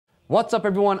What's up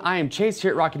everyone, I am Chase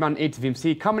here at Rocky Mountain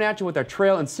ATVMC coming at you with our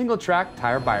trail and single track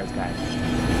tire buyer's guide.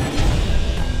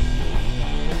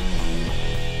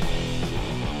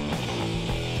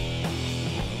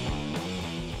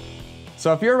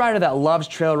 So if you're a rider that loves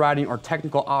trail riding or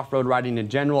technical off-road riding in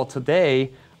general,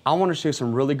 today I want to show you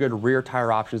some really good rear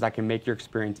tire options that can make your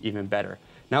experience even better.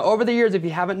 Now over the years, if you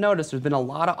haven't noticed, there's been a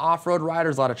lot of off-road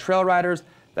riders, a lot of trail riders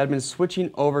that have been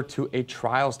switching over to a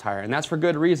trials tire, and that's for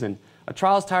good reason. A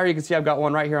trials tire, you can see I've got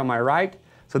one right here on my right.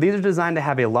 So these are designed to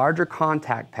have a larger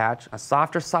contact patch, a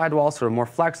softer sidewall so they're more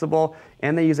flexible,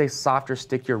 and they use a softer,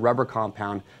 stickier rubber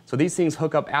compound. So these things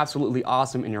hook up absolutely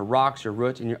awesome in your rocks, your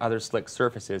roots, and your other slick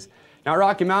surfaces. Now at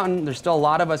Rocky Mountain, there's still a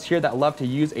lot of us here that love to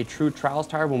use a true trials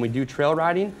tire when we do trail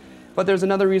riding, but there's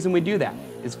another reason we do that.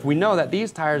 Is we know that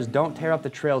these tires don't tear up the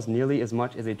trails nearly as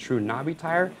much as a true knobby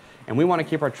tire, and we want to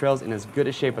keep our trails in as good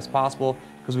a shape as possible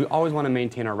because we always want to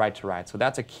maintain our right to ride. So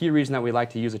that's a key reason that we like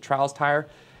to use a trials tire.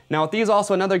 Now with these,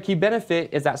 also another key benefit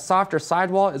is that softer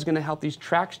sidewall is going to help these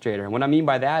track straighter. And what I mean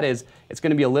by that is it's going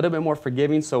to be a little bit more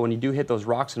forgiving, so when you do hit those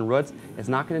rocks and roots, it's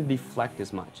not going to deflect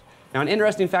as much. Now an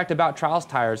interesting fact about trials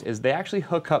tires is they actually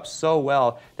hook up so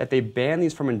well that they banned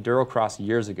these from Enduro cross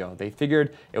years ago. They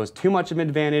figured it was too much of an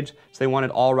advantage, so they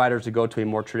wanted all riders to go to a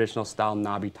more traditional style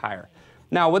knobby tire.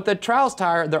 Now with the trials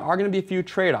tire, there are going to be a few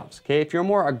trade-offs, okay? If you're a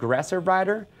more aggressive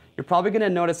rider, you're probably going to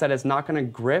notice that it's not going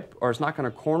to grip or it's not going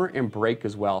to corner and brake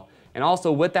as well. And also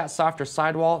with that softer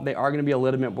sidewall, they are going to be a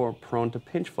little bit more prone to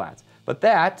pinch flats. But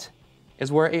that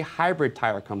is where a hybrid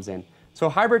tire comes in. So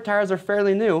hybrid tires are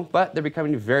fairly new, but they're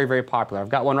becoming very, very popular. I've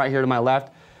got one right here to my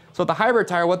left. So with the hybrid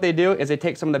tire, what they do is they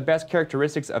take some of the best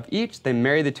characteristics of each, they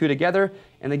marry the two together,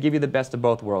 and they give you the best of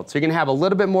both worlds. So you're going to have a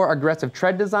little bit more aggressive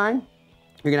tread design.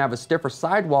 You're going to have a stiffer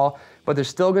sidewall, but they're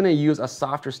still going to use a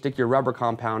softer, stickier rubber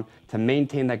compound to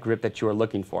maintain that grip that you are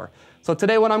looking for. So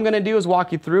today what I'm going to do is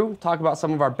walk you through, talk about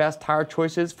some of our best tire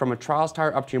choices from a trials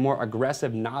tire up to a more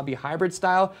aggressive knobby hybrid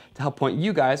style to help point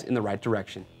you guys in the right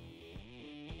direction.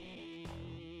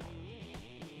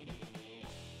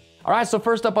 All right, so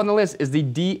first up on the list is the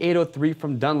D803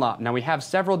 from Dunlop. Now we have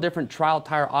several different trial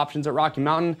tire options at Rocky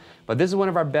Mountain, but this is one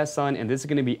of our best selling, and this is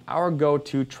gonna be our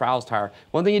go-to trials tire.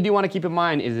 One thing you do wanna keep in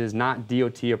mind is it is not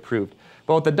DOT approved.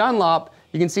 But with the Dunlop,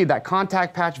 you can see that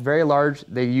contact patch, very large.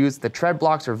 They use, the tread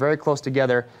blocks are very close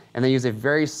together, and they use a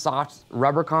very soft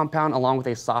rubber compound along with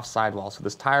a soft sidewall. So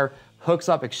this tire hooks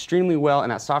up extremely well,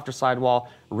 and that softer sidewall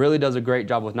really does a great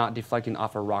job with not deflecting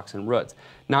off of rocks and roots.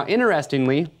 Now,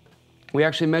 interestingly, we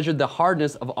actually measured the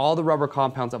hardness of all the rubber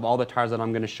compounds of all the tires that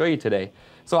I'm going to show you today.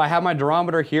 So I have my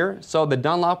durometer here. So the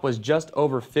Dunlop was just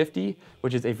over 50,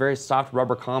 which is a very soft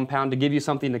rubber compound. To give you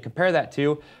something to compare that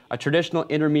to, a traditional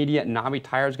intermediate knobby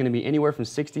tire is going to be anywhere from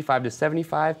 65 to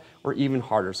 75 or even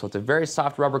harder. So it's a very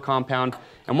soft rubber compound.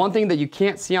 And one thing that you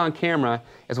can't see on camera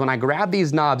is when I grab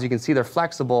these knobs, you can see they're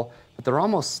flexible, but they're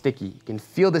almost sticky. You can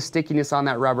feel the stickiness on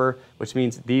that rubber, which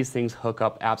means these things hook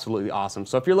up absolutely awesome.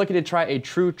 So if you're looking to try a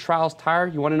true trials tire,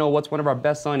 you want to know what's one of our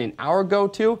best selling in our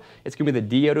go-to, it's going to be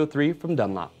the D803 from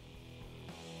Dunlop.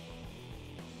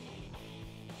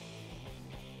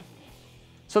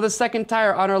 So the second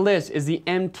tire on our list is the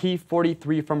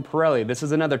MT43 from Pirelli. This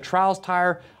is another trials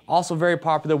tire, also very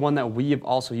popular, one that we have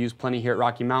also used plenty here at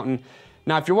Rocky Mountain.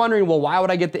 Now, if you're wondering, well, why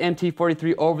would I get the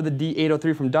MT43 over the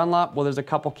D803 from Dunlop? Well, there's a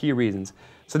couple key reasons.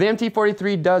 So the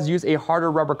MT43 does use a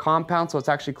harder rubber compound, so it's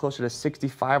actually closer to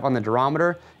 65 on the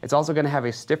durometer. It's also going to have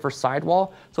a stiffer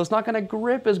sidewall, so it's not going to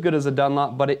grip as good as a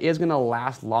Dunlop, but it is going to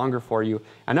last longer for you.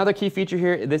 Another key feature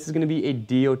here, this is going to be a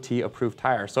DOT approved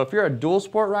tire. So if you're a dual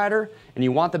sport rider and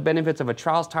you want the benefits of a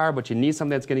trials tire, but you need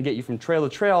something that's going to get you from trail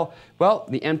to trail, well,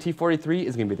 the MT43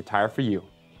 is going to be the tire for you.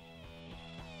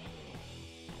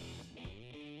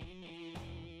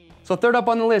 So third up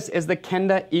on the list is the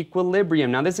Kenda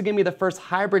Equilibrium. Now this is going to be the first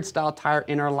hybrid style tire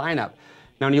in our lineup.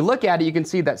 Now when you look at it, you can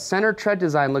see that center tread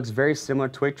design looks very similar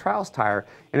to a trials tire.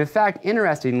 And in fact,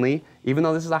 interestingly, even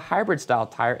though this is a hybrid style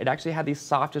tire, it actually had the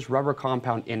softest rubber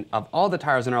compound of all the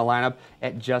tires in our lineup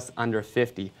at just under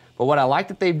 50. But what I like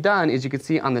that they've done is you can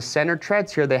see on the center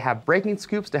treads here, they have braking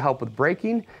scoops to help with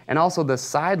braking, and also the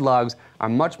side lugs are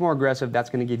much more aggressive.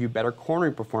 That's going to give you better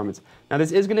cornering performance. Now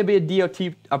this is going to be a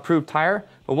DOT approved tire,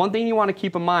 but one thing you want to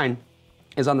keep in mind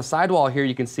is on the sidewall here,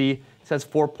 you can see it says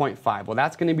 4.5. Well,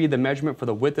 that's going to be the measurement for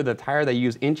the width of the tire. They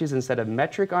use inches instead of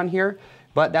metric on here,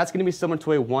 but that's going to be similar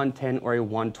to a 110 or a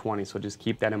 120, so just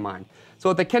keep that in mind. So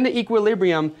with the Kenda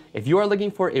Equilibrium, if you are looking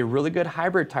for a really good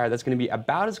hybrid tire that's going to be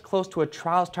about as close to a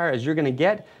trials tire as you're going to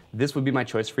get, this would be my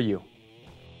choice for you.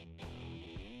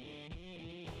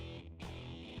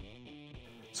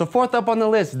 So fourth up on the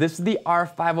list, this is the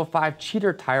R505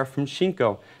 cheater tire from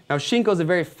Shinko. Now Shinko is a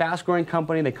very fast growing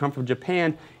company. They come from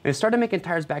Japan and they started making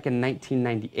tires back in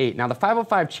 1998. Now the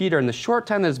 505 cheater in the short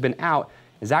time that it's been out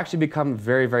has actually become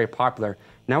very, very popular.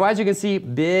 Now as you can see,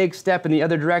 big step in the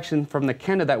other direction from the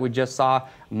Kenda that we just saw,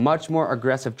 much more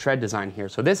aggressive tread design here.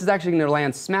 So this is actually going to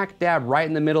land smack dab right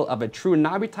in the middle of a true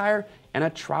knobby tire and a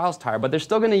trials tire, but they're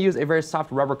still going to use a very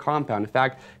soft rubber compound. In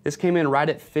fact, this came in right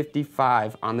at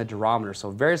 55 on the durometer, so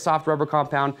very soft rubber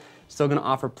compound, still going to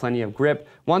offer plenty of grip.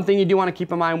 One thing you do want to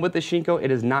keep in mind with the Shinko,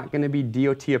 it is not going to be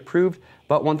DOT approved,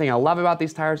 but one thing I love about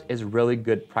these tires is really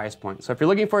good price point. So if you're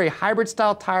looking for a hybrid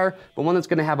style tire, but one that's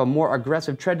going to have a more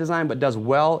aggressive tread design but does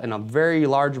well in a very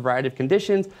large variety of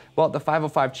conditions, well, the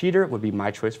 505 cheater would be my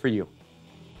choice for you.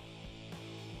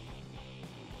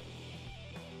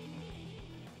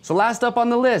 So last up on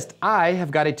the list, I have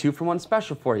got a 2-for-1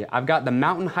 special for you. I've got the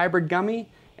Mountain Hybrid Gummy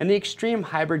and the Xtreme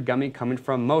Hybrid Gummy coming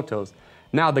from Motoz.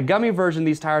 Now the Gummy version of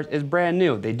these tires is brand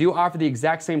new. They do offer the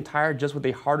exact same tire just with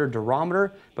a harder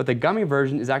durometer, but the Gummy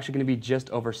version is actually going to be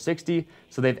just over 60,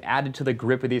 so they've added to the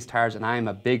grip of these tires and I am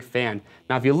a big fan.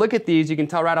 Now if you look at these, you can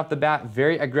tell right off the bat,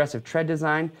 very aggressive tread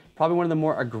design, probably one of the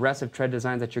more aggressive tread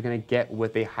designs that you're going to get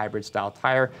with a hybrid style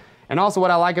tire. And also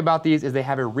what I like about these is they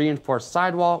have a reinforced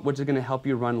sidewall, which is going to help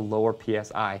you run lower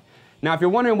PSI. Now, if you're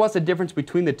wondering what's the difference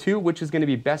between the two, which is going to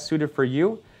be best suited for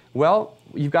you, well,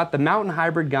 you've got the Mountain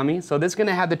Hybrid Gummy. So this is going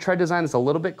to have the tread design that's a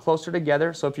little bit closer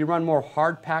together. So if you run more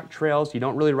hard packed trails, you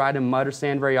don't really ride in mud or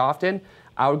sand very often,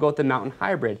 I would go with the Mountain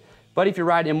Hybrid. But if you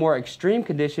ride in more extreme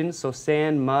conditions, so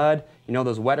sand, mud,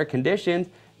 those wetter conditions,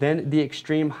 then the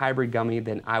Xtreme Hybrid Gummy,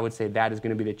 then I would say that is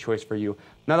going to be the choice for you.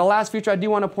 Now the last feature I do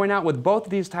want to point out with both of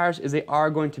these tires is they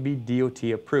are going to be DOT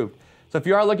approved. So if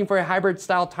you are looking for a hybrid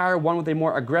style tire, one with a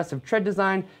more aggressive tread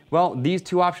design, well, these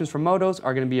two options from Motoz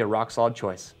are going to be a rock solid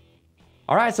choice.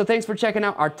 All right, so thanks for checking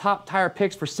out our top tire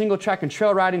picks for single track and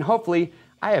trail riding. Hopefully,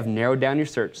 I have narrowed down your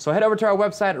search. So head over to our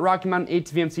website at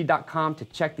RockyMountainATVMC.com to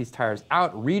check these tires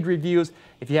out, read reviews.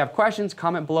 If you have questions,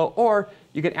 comment below, or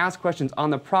you can ask questions on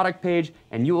the product page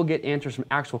and you will get answers from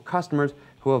actual customers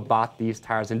who have bought these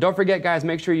tires. And don't forget, guys,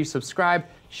 make sure you subscribe,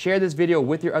 share this video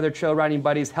with your other trail riding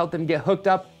buddies, help them get hooked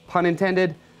up, pun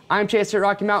intended. I'm Chase here at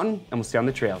Rocky Mountain, and we'll see you on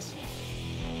the trails.